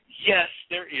marijuana. Yes,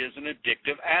 there is an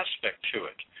addictive aspect to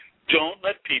it. Don't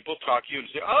let people talk to you and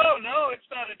say, oh, no, it's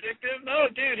not addictive. No,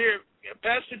 dude, here,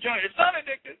 pass the joint. It's not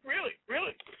addictive. Really,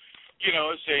 really.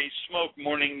 Say smoke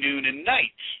morning, noon, and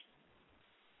night.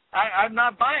 I'm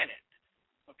not buying it.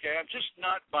 Okay, I'm just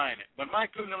not buying it. When my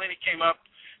Kundalini came up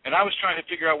and I was trying to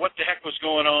figure out what the heck was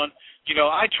going on,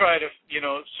 I tried,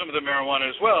 some of the marijuana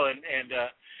as well, and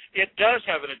it does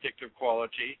have an addictive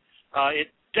quality. It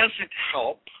doesn't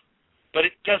help, but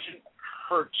it doesn't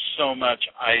hurt so much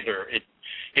either.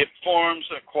 It forms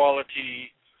a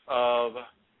quality of,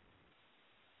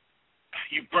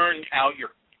 you burn out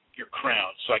your crown,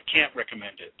 so I can't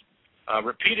recommend it.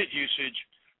 Repeated usage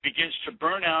begins to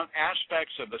burn out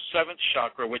aspects of the seventh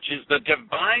chakra, which is the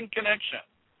divine connection.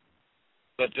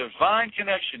 The divine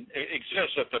connection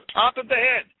exists at the top of the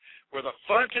head, where the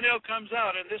fontanelle comes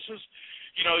out, and this is,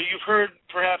 you've heard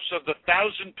perhaps of the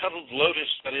 1,000-petaled lotus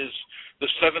that is the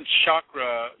seventh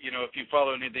chakra, if you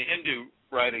follow any of the Hindu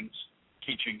writings,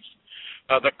 teachings.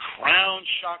 The crown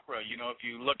chakra, if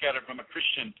you look at it from a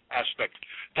Christian aspect,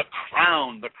 the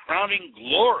crown, the crowning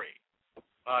glory,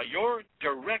 your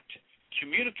direct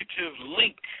communicative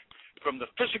link from the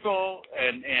physical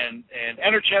and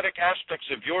energetic aspects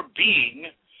of your being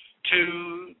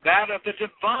to that of the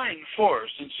divine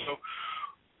force. And so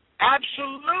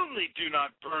absolutely do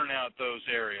not burn out those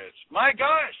areas. My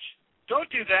gosh,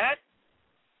 don't do that.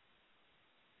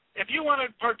 If you want to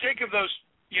partake of those,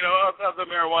 of the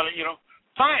marijuana,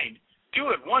 fine,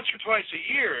 do it once or twice a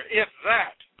year, if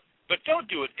that. But don't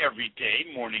do it every day,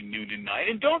 morning, noon, and night.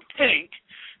 And don't think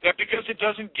that because it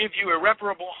doesn't give you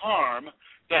irreparable harm,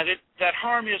 that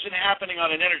harm isn't happening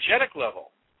on an energetic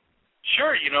level.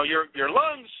 Sure, your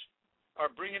lungs are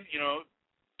bringing,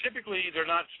 typically they're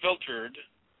not filtered,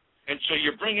 and so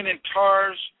you're bringing in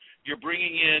tars, you're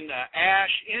bringing in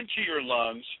ash into your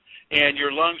lungs, and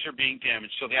your lungs are being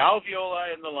damaged. So the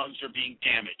alveoli in the lungs are being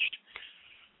damaged.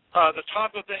 The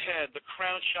top of the head, the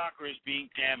crown chakra is being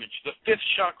damaged. The fifth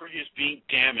chakra is being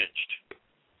damaged.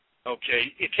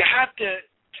 Okay? If you have to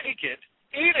take it,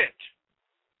 eat it.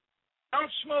 Don't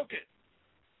smoke it.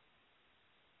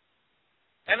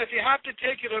 And if you have to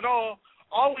take it at all,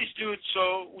 always do it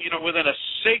so, within a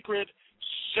sacred,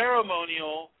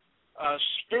 ceremonial,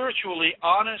 spiritually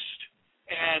honest,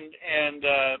 and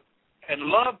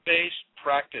love-based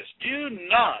practice. Do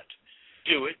not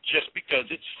do it just because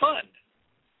it's fun.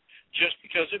 Just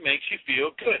because it makes you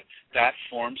feel good. That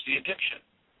forms the addiction.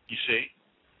 You see?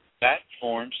 That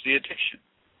forms the addiction.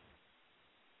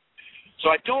 So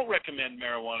I don't recommend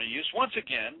marijuana use. Once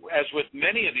again, as with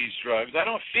many of these drugs, I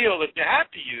don't feel that you have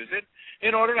to use it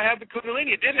in order to have the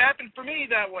Kundalini. It didn't happen for me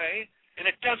that way, and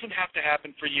it doesn't have to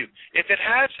happen for you. If it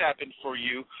has happened for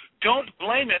you, don't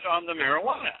blame it on the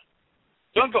marijuana.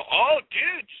 Don't go, oh,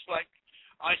 dude, just like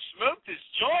I smoked this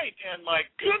joint and my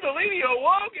Kundalini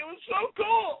awoke. It was so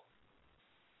cool.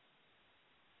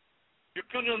 Your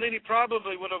Kundalini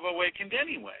probably would have awakened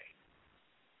anyway.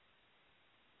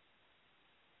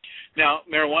 Now,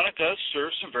 marijuana does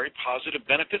serve some very positive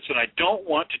benefits, and I don't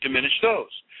want to diminish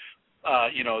those.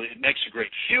 It makes a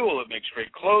great fuel. It makes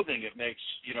great clothing. It makes,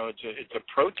 it's a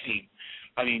protein.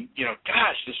 I mean,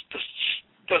 gosh,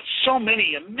 there's so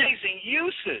many amazing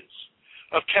uses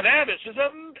of cannabis.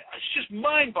 It's just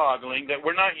mind-boggling that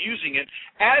we're not using it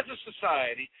as a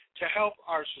society to help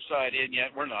our society, and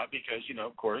yet we're not because,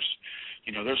 of course,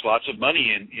 there's lots of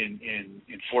money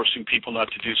in forcing people not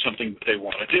to do something that they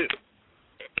want to do.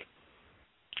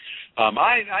 I'm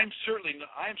a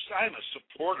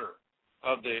supporter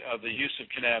of the use of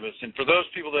cannabis, and for those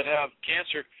people that have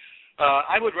cancer,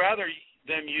 I would rather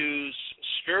them use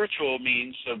spiritual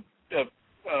means of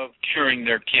curing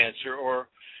their cancer, or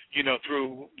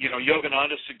through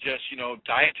Yogananda suggests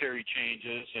dietary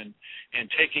changes and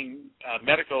taking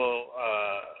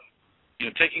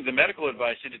taking the medical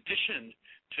advice in addition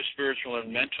to spiritual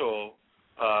and mental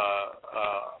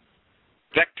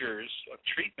vectors of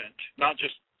treatment, not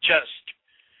just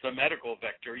the medical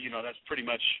vector. That's pretty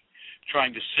much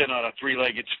trying to sit on a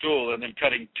three-legged stool and then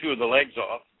cutting two of the legs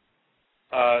off.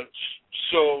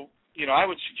 So I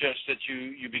would suggest that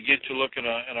you begin to look at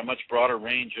a much broader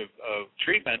range of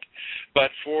treatment.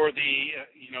 But for the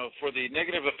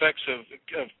negative effects of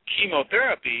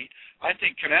chemotherapy, I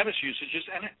think cannabis usage is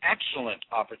an excellent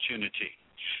opportunity.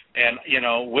 And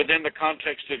within the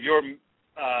context of your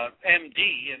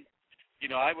MD, and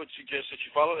I would suggest that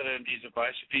you follow that MD's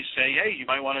advice. If he's saying, hey, you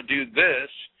might want to do this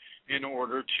in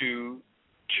order to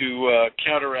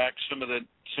counteract some of the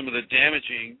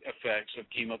damaging effects of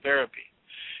chemotherapy.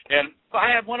 And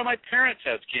I have one of my parents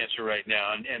has cancer right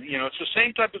now, and it's the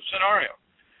same type of scenario.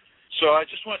 So I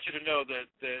just want you to know that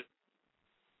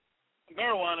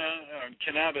marijuana and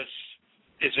cannabis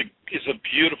is a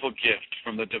beautiful gift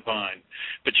from the divine,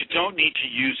 but you don't need to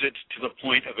use it to the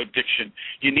point of addiction.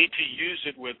 You need to use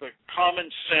it with a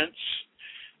common sense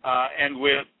and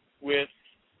with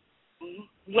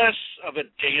less of a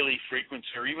daily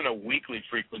frequency or even a weekly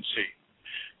frequency.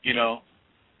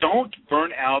 Don't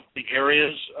burn out the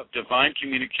areas of divine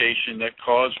communication that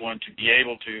cause one to be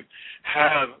able to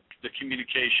have the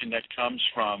communication that comes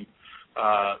from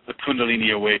the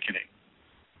Kundalini awakening.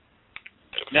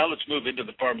 Now let's move into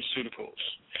the pharmaceuticals.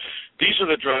 These are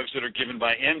the drugs that are given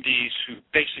by MDs who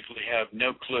basically have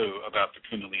no clue about the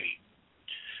Kundalini.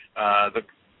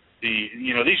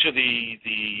 These are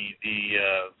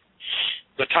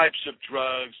the types of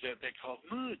drugs that they call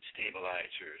mood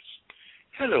stabilizers.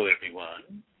 Hello,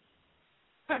 everyone.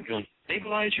 I'm going to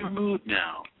stabilize your mood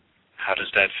now. How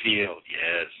does that feel?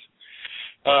 Yes.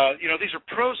 These are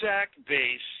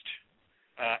Prozac-based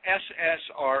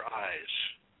SSRIs,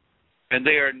 and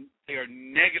they are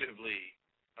negatively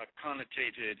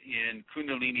connotated in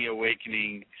Kundalini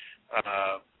awakening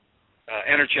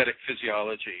energetic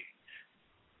physiology.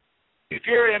 If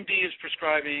your MD is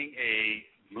prescribing a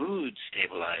mood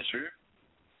stabilizer,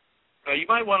 you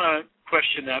might want to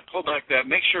question that, pull back that,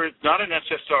 make sure it's not an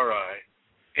SSRI,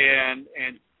 and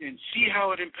see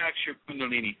how it impacts your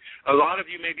Kundalini. A lot of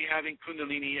you may be having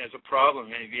Kundalini as a problem,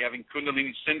 maybe having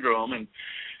Kundalini syndrome, and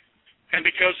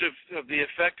because of the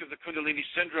effect of the Kundalini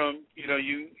syndrome,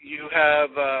 you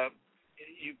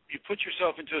put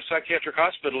yourself into a psychiatric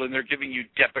hospital and they're giving you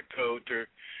Depakote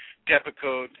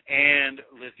and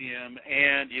lithium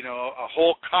and a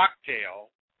whole cocktail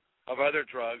of other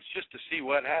drugs just to see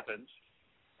what happens.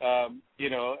 And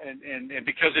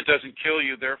because it doesn't kill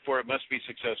you, therefore it must be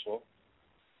successful.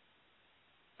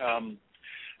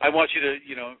 I want you to,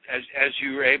 as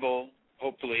you're able,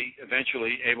 hopefully,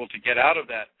 eventually able to get out of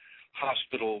that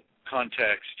hospital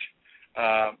context,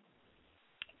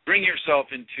 bring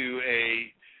yourself into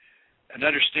an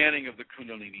understanding of the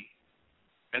Kundalini,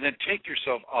 and then take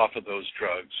yourself off of those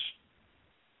drugs.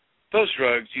 Those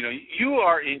drugs, you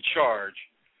are in charge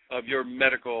of your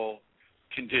medical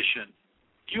condition.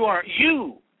 You are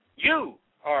in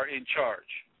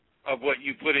charge of what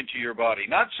you put into your body,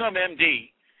 not some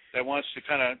MD that wants to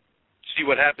kind of see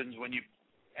what happens when you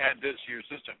add this to your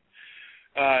system.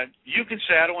 You can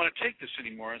say, I don't want to take this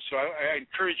anymore, and so I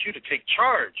encourage you to take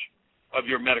charge of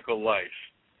your medical life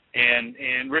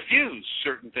and refuse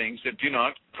certain things that do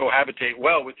not cohabitate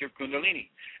well with your Kundalini.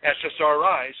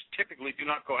 SSRIs typically do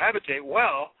not cohabitate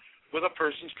well with a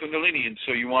person's Kundalini. And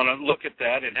so you want to look at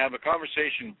that and have a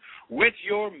conversation with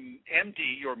your MD,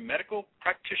 your medical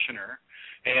practitioner,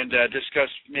 and discuss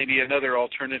maybe another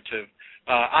alternative.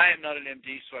 I am not an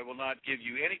MD, so I will not give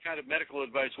you any kind of medical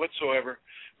advice whatsoever,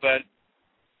 but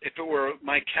if it were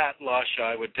my cat Lasha,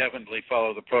 I would definitely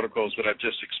follow the protocols that I've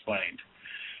just explained.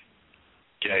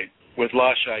 Okay, with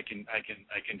Lasha, I can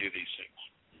do these things.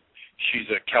 She's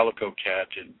a calico cat,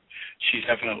 and she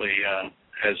definitely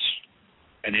has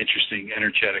an interesting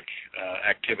energetic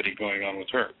activity going on with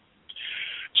her.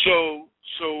 So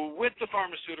with the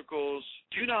pharmaceuticals,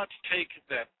 do not take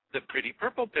the pretty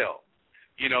purple pill,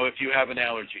 if you have an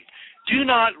allergy. Do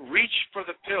not reach for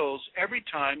the pills every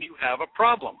time you have a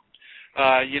problem.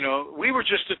 We were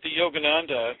just at the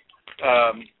Yogananda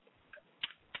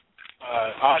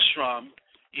ashram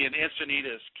in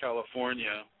Encinitas,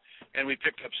 California, and we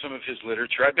picked up some of his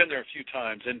literature. I've been there a few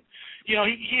times, and,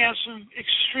 he has some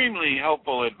extremely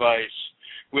helpful advice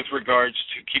with regards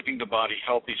to keeping the body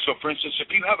healthy. So, for instance, if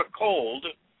you have a cold,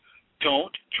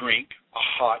 don't drink a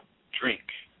hot drink.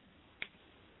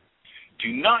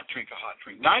 Do not drink a hot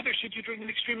drink. Neither should you drink an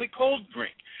extremely cold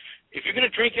drink. If you're going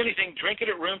to drink anything, drink it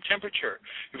at room temperature.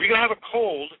 If you're going to have a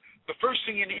cold, the first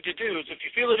thing you need to do is, if you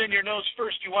feel it in your nose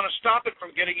first, you want to stop it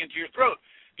from getting into your throat,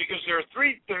 because there are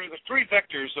the three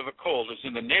vectors of a cold. It's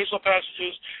in the nasal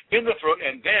passages, in the throat,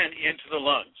 and then into the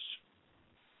lungs.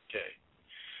 Okay.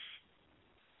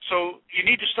 So you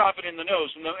need to stop it in the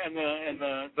nose, and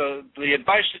the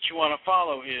advice that you want to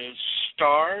follow is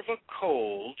starve a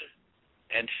cold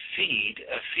and feed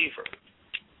a fever.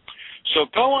 So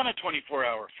go on a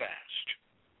 24-hour fast.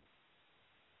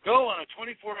 Go on a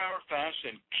 24-hour fast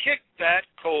and kick that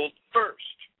cold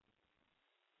first.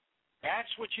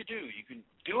 That's what you do. You can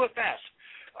do a fast.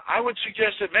 I would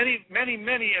suggest that many, many,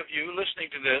 many of you listening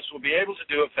to this will be able to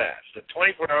do a fast, a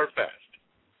 24-hour fast.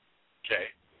 Okay,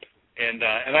 and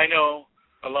I know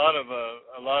a lot of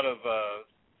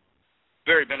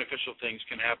very beneficial things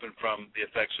can happen from the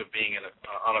effects of being on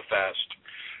a fast.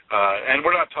 And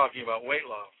we're not talking about weight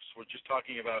loss. We're just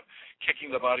talking about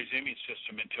kicking the body's immune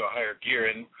system into a higher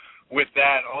gear. And with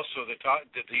that, also the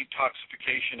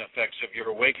detoxification effects of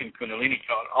your awakened Kundalini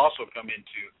can also come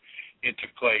into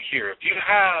play here. If you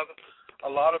have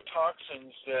a lot of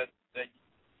toxins that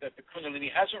the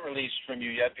Kundalini hasn't released from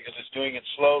you yet because it's doing it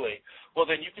slowly, well,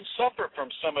 then you can suffer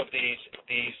from some of these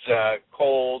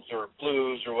colds or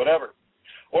flus or whatever.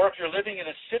 Or if you're living in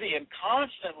a city and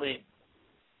constantly,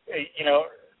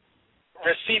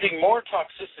 receiving more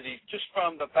toxicity just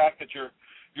from the fact that you're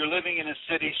living in a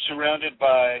city surrounded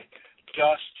by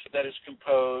dust that is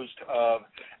composed of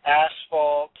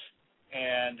asphalt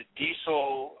and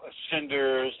diesel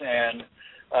cinders and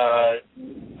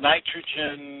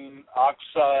nitrogen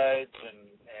oxides and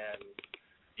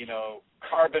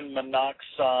carbon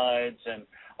monoxides and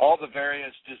all the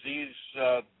various disease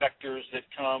vectors that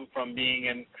come from being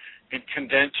in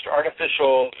condensed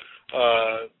artificial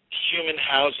human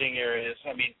housing areas.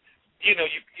 I mean,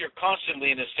 you're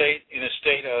constantly in a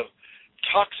state of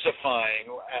toxifying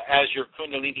as your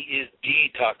Kundalini is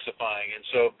detoxifying, and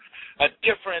so a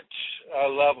different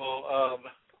level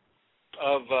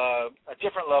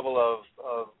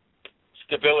of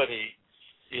stability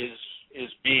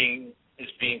is being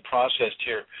processed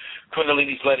here.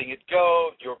 Kundalini's letting it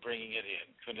go, you're bringing it in.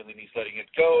 Kundalini's letting it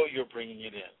go, you're bringing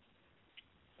it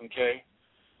in. Okay.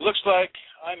 Looks like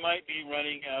I might be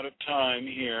running out of time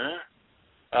here.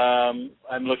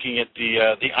 I'm looking at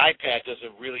the iPad does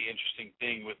a really interesting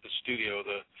thing with the studio,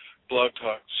 the Blog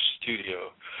Talk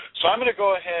studio. So I'm going to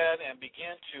go ahead and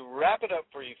begin to wrap it up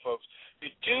for you folks.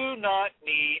 You do not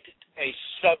need a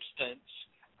substance,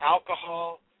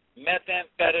 alcohol,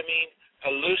 methamphetamine,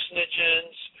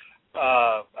 hallucinogens,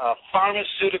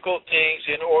 pharmaceutical things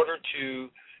in order to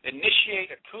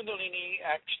initiate a Kundalini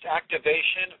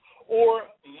activation or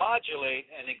modulate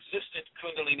an existent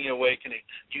Kundalini awakening.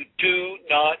 You do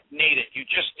not need it. You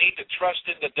just need to trust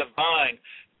in the divine.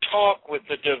 Talk with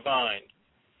the divine.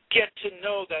 Get to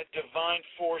know that divine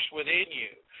force within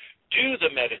you. Do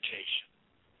the meditation.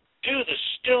 Do the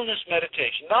stillness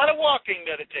meditation. Not a walking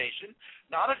meditation,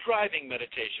 not a driving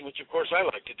meditation, which of course I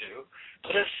like to do,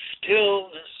 but a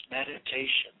stillness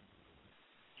meditation.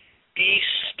 Be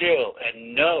still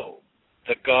and know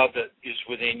the God that is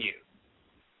within you.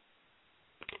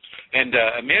 And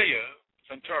Amelia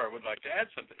Santar would like to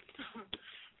add something.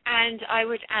 And I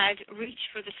would add, reach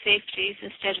for the safeties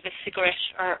instead of a cigarette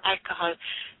or alcohol,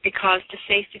 because the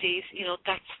safeties,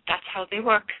 that's how they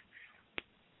work.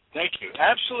 Thank you.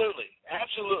 Absolutely.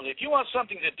 Absolutely. If you want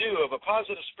something to do of a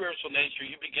positive spiritual nature,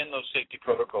 you begin those safety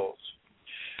protocols.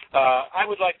 I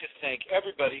would like to thank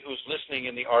everybody who's listening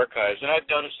in the archives, and I've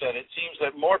noticed that it seems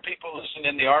that more people listen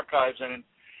in the archives than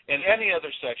in any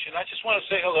other section. I just want to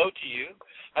say hello to you.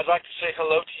 I'd like to say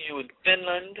hello to you in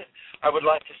Finland. I would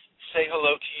like to say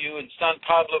hello to you in San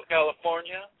Pablo,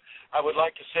 California. I would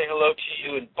like to say hello to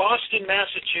you in Boston,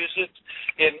 Massachusetts,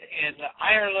 in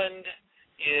Ireland,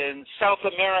 in South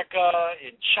America,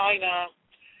 in China,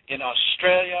 in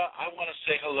Australia. I want to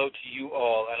say hello to you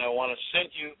all, and I want to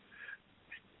send you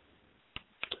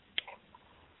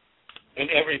and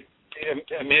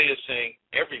Amelia's saying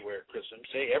everywhere, Chrism,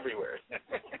 say everywhere.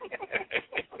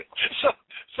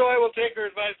 so I will take her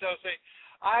advice. I'll say,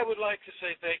 I would like to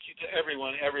say thank you to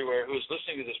everyone everywhere who is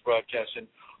listening to this broadcast, and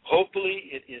hopefully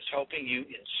it is helping you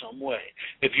in some way.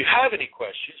 If you have any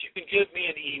questions, you can give me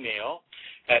an email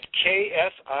at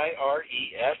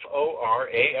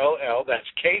KFIREFORALL, that's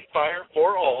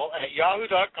KFIRE4ALL at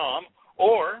yahoo.com,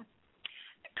 or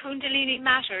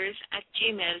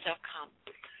KundaliniMatters@gmail.com.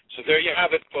 So there you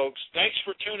have it, folks. Thanks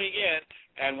for tuning in,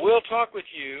 and we'll talk with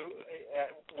you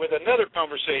with another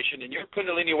conversation in your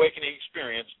Kundalini Awakening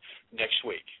experience next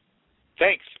week.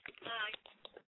 Thanks.